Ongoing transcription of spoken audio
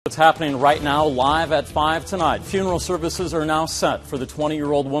What's happening right now, live at 5 tonight. Funeral services are now set for the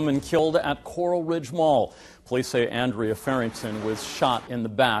 20-year-old woman killed at Coral Ridge Mall. Police say Andrea Farrington was shot in the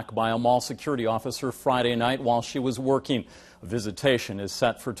back by a mall security officer Friday night while she was working. A visitation is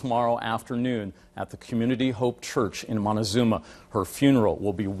set for tomorrow afternoon at the Community Hope Church in Montezuma. Her funeral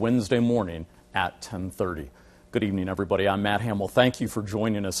will be Wednesday morning at 10:30. Good evening, everybody. I'm Matt Hamill. Thank you for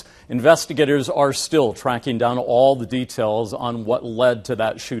joining us. Investigators are still tracking down all the details on what led to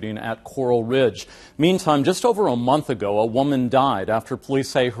that shooting at Coral Ridge. Meantime, just over a month ago, a woman died after police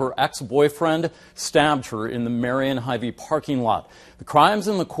say her ex-boyfriend stabbed her in the Marion Hy-Vee parking lot. The crimes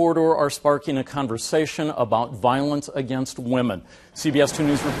in the corridor are sparking a conversation about violence against women. CBS 2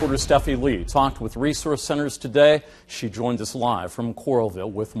 News reporter Steffi Lee talked with resource centers today. She joined us live from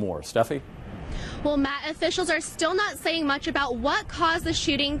Coralville with more. Steffi? Well, Matt, officials are still not saying much about what caused the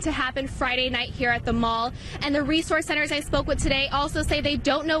shooting to happen Friday night here at the mall. And the resource centers I spoke with today also say they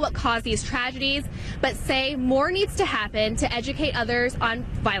don't know what caused these tragedies, but say more needs to happen to educate others on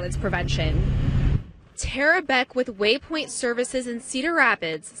violence prevention. Tara Beck with Waypoint Services in Cedar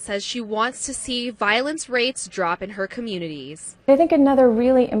Rapids says she wants to see violence rates drop in her communities. I think another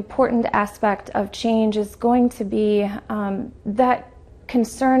really important aspect of change is going to be that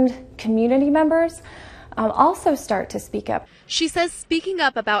concerned community members also start to speak up. She says speaking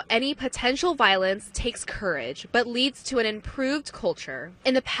up about any potential violence takes courage, but leads to an improved culture.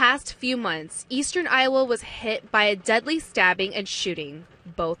 In the past few months, Eastern Iowa was hit by a deadly stabbing and shooting.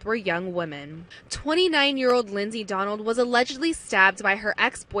 Both were young women. 29-year-old Lindsay Donald was allegedly stabbed by her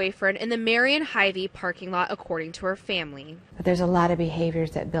ex-boyfriend in the Marion Hy-Vee parking lot, according to her family. But there's a lot of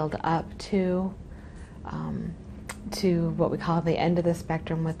behaviors that build up to what we call the end of the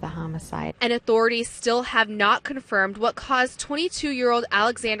spectrum with the homicide. And authorities still have not confirmed what caused 22-year-old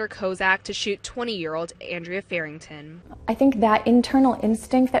Alexander Kozak to shoot 20-year-old Andrea Farrington. I think that internal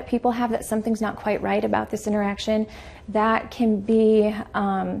instinct that people have that something's not quite right about this interaction, that can be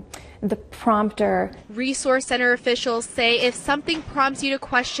the prompter. Resource center officials say if something prompts you to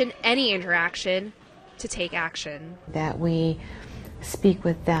question any interaction, to take action. That we speak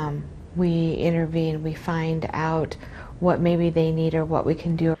with them, we intervene, we find out what maybe they need or what we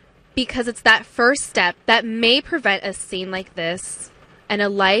can do. Because it's that first step that may prevent a scene like this and a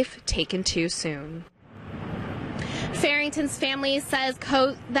life taken too soon. Farrington's family says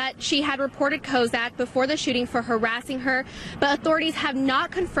that she had reported Kozak before the shooting for harassing her, but authorities have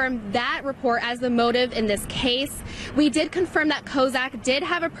not confirmed that report as the motive in this case. We did confirm that Kozak did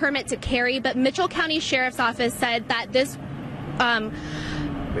have a permit to carry, but Mitchell County Sheriff's Office said that this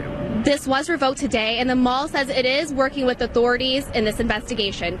was revoked today, and the mall says it is working with authorities in this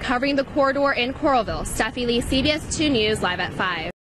investigation. Covering the corridor in Coralville, Steffi Lee, CBS 2 News, live at 5.